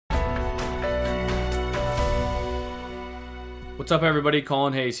What's up, everybody?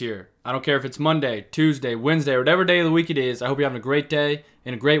 Colin Hayes here. I don't care if it's Monday, Tuesday, Wednesday, or whatever day of the week it is. I hope you're having a great day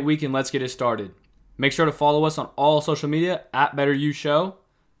and a great week, and let's get it started. Make sure to follow us on all social media at Better You Show.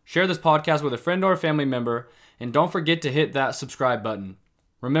 Share this podcast with a friend or a family member, and don't forget to hit that subscribe button.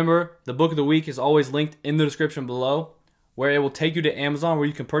 Remember, the book of the week is always linked in the description below, where it will take you to Amazon where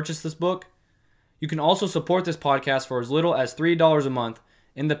you can purchase this book. You can also support this podcast for as little as $3 a month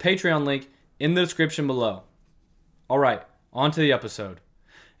in the Patreon link in the description below. All right, on to the episode.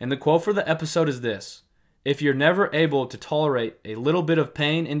 And the quote for the episode is this: if you're never able to tolerate a little bit of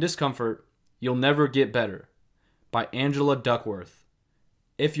pain and discomfort, you'll never get better. By Angela Duckworth.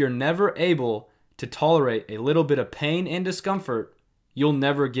 If you're never able to tolerate a little bit of pain and discomfort, you'll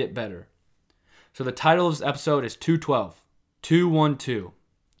never get better. So the title of this episode is 212. 212.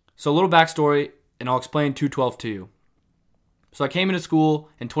 So a little backstory, and I'll explain 212 to you. So I came into school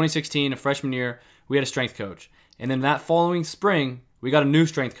in 2016, a freshman year. We had a strength coach. And then that following spring, we got a new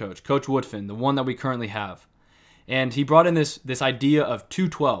strength coach, Coach Woodfin, the one that we currently have. And he brought in this idea of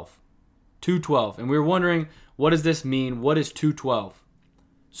 212. 212. And we were wondering, what does this mean? What is 212?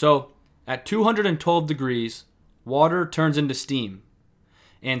 So at 212 degrees, water turns into steam.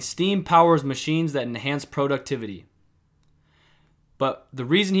 And steam powers machines that enhance productivity. But the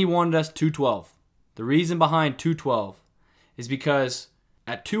reason he wanted us 212, the reason behind 212, is because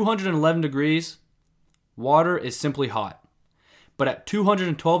at 211 degrees, water is simply hot. But at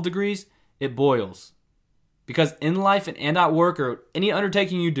 212 degrees, it boils. Because in life and at work or any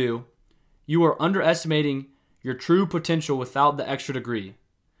undertaking you do, you are underestimating your true potential without the extra degree.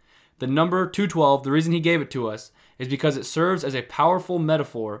 The number 212, the reason he gave it to us, is because it serves as a powerful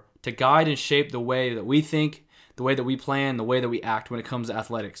metaphor to guide and shape the way that we think, the way that we plan, the way that we act when it comes to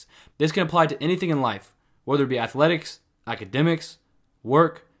athletics. This can apply to anything in life, whether it be athletics, academics,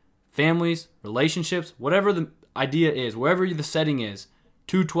 work, families, relationships, whatever the idea is, wherever the setting is.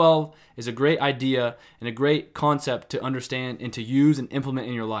 212 is a great idea and a great concept to understand and to use and implement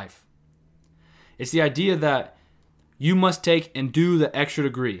in your life. It's the idea that you must take and do the extra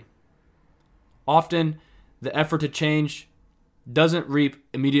degree. Often, the effort to change doesn't reap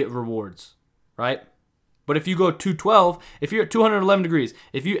immediate rewards, right? But if you go 212, if you're at 211 degrees,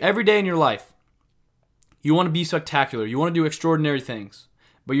 if you every day in your life, you want to be spectacular, you want to do extraordinary things,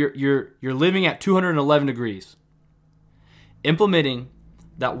 but you're living at 211 degrees. Implementing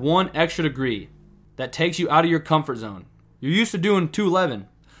that one extra degree that takes you out of your comfort zone. You're used to doing 211.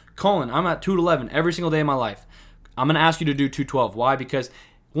 Colin, I'm at 211 every single day of my life. I'm going to ask you to do 212. Why? Because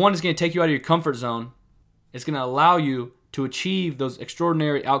one is going to take you out of your comfort zone. It's going to allow you to achieve those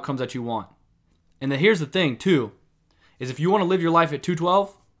extraordinary outcomes that you want. And then here's the thing, too, is if you want to live your life at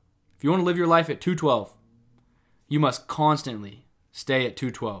 212, you must constantly stay at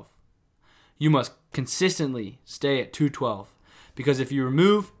 212. You must consistently stay at 212. Because if you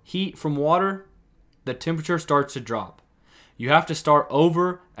remove heat from water, the temperature starts to drop. You have to start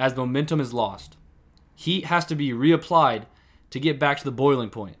over as momentum is lost. Heat has to be reapplied to get back to the boiling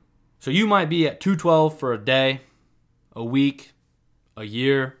point. So you might be at 212 for a day, a week, a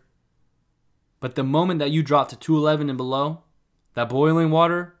year. But the moment that you drop to 211 and below, that boiling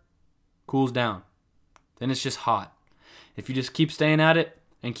water cools down. Then it's just hot. If you just keep staying at it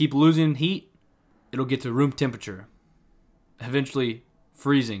and keep losing heat, it'll get to room temperature, eventually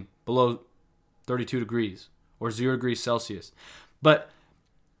freezing below 32 degrees or 0 degrees Celsius. But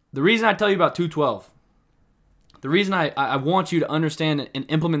the reason I tell you about 212, the reason I want you to understand and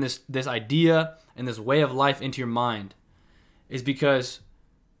implement this idea and this way of life into your mind is because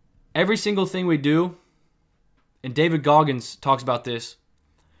every single thing we do, and David Goggins talks about this,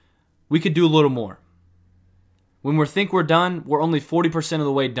 we could do a little more. When we think we're done, we're only 40% of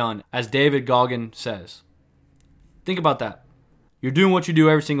the way done, as David Goggins says. Think about that. You're doing what you do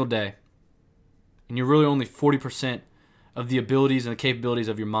every single day, and you're really only 40% of the abilities and the capabilities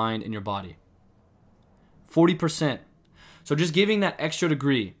of your mind and your body. 40%. So just giving that extra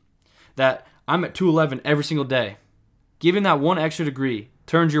degree, that I'm at 211 every single day, giving that one extra degree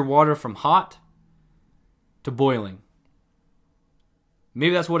turns your water from hot to boiling.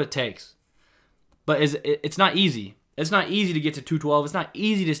 Maybe that's what it takes. But it's not easy. It's not easy to get to 212. It's not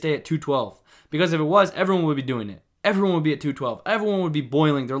easy to stay at 212. Because if it was, everyone would be doing it. Everyone would be at 212. Everyone would be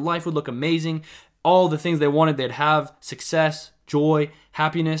boiling. Their life would look amazing. All the things they wanted, they'd have: success, joy,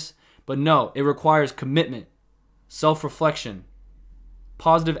 happiness. But no, it requires commitment, self-reflection,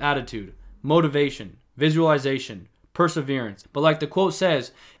 positive attitude, motivation, visualization, perseverance. But like the quote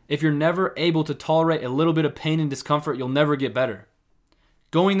says, if you're never able to tolerate a little bit of pain and discomfort, you'll never get better.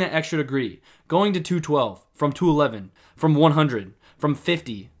 Going that extra degree, going to 212, from 211, from 100, from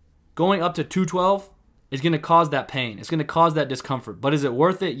 50, going up to 212, It's going to cause that pain. It's going to cause that discomfort. But is it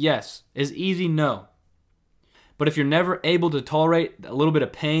worth it? Yes. Is easy? No. But if you're never able to tolerate a little bit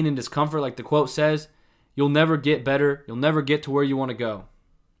of pain and discomfort, like the quote says, you'll never get better. You'll never get to where you want to go.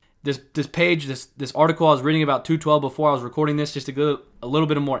 This article I was reading about 212 before I was recording this, just to get a little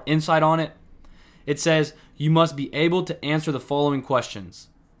bit of more insight on it. It says, you must be able to answer the following questions.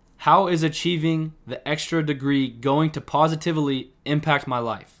 How is achieving the extra degree going to positively impact my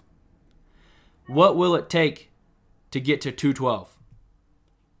life? What will it take to get to 212?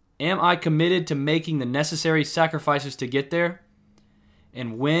 Am I committed to making the necessary sacrifices to get there?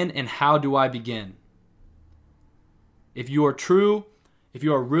 And when and how do I begin? If you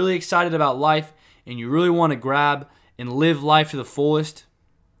are really excited about life and you really want to grab and live life to the fullest,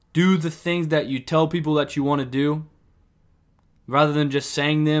 do the things that you tell people that you want to do, rather than just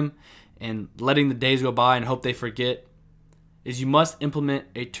saying them and letting the days go by and hope they forget, is you must implement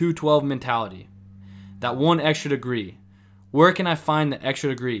a 212 mentality. That one extra degree. Where can I find the extra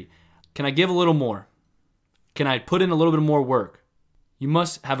degree? Can I give a little more? Can I put in a little bit more work? You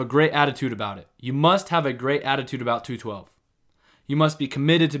must have a great attitude about it. You must have a great attitude about 212. You must be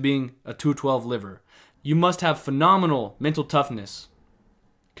committed to being a 212 liver. You must have phenomenal mental toughness.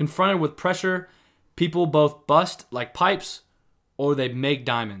 Confronted with pressure, people both bust like pipes or they make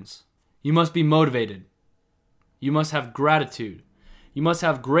diamonds. You must be motivated. You must have gratitude. You must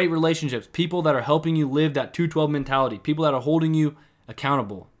have great relationships, people that are helping you live that 212 mentality, people that are holding you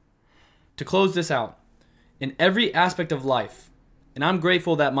accountable. To close this out, in every aspect of life, and I'm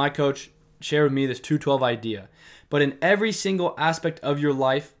grateful that my coach shared with me this 212 idea, but in every single aspect of your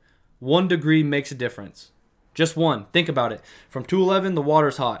life, 1 degree makes a difference. Just one. Think about it. From 211, the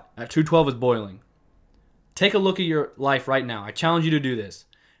water's hot. At 212, it's boiling. Take a look at your life right now. I challenge you to do this.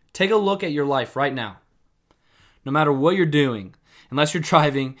 Take a look at your life right now. No matter what you're doing, unless you're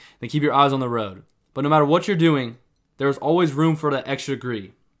driving, then keep your eyes on the road. But no matter what you're doing, there's always room for that extra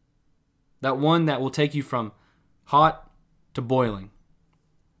degree. That one that will take you from hot to boiling.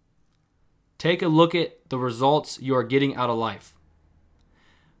 Take a look at the results you are getting out of life.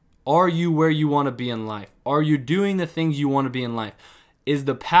 Are you where you want to be in life? Are you doing the things you want to be in life? Is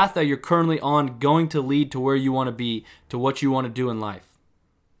the path that you're currently on going to lead to where you want to be, to what you want to do in life?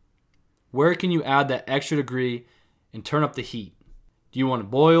 Where can you add that extra degree and turn up the heat? Do you want to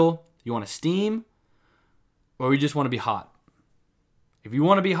boil? Do you want to steam? Or you just want to be hot? If you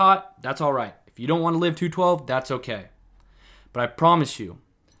want to be hot, that's all right. If you don't want to live 212, that's okay. But I promise you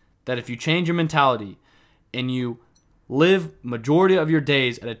that if you change your mentality and you live majority of your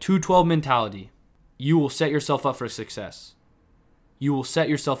days at a 212 mentality, you will set yourself up for success. You will set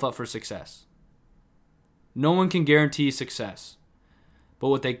yourself up for success. No one can guarantee success. But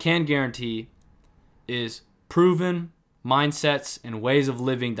what they can guarantee is proven mindsets and ways of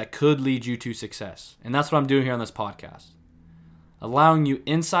living that could lead you to success. And that's what I'm doing here on this podcast. Allowing you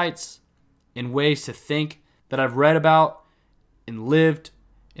insights and ways to think that I've read about and lived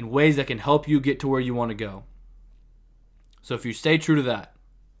in ways that can help you get to where you want to go. So if you stay true to that,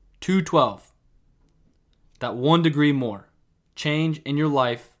 212, that 1 degree more change in your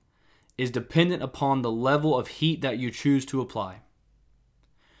life is dependent upon the level of heat that you choose to apply.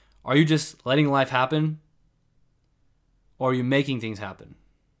 Are you just letting life happen? Or are you making things happen?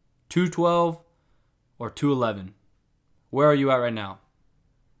 212 or 211? Where are you at right now?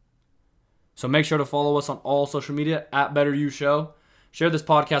 So make sure to follow us on all social media at Better You Show. Share this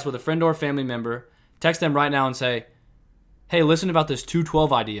podcast with a friend or family member. Text them right now and say, hey, listen about this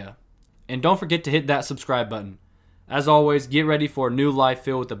 212 idea. And don't forget to hit that subscribe button. As always, get ready for a new life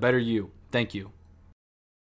filled with a better you. Thank you.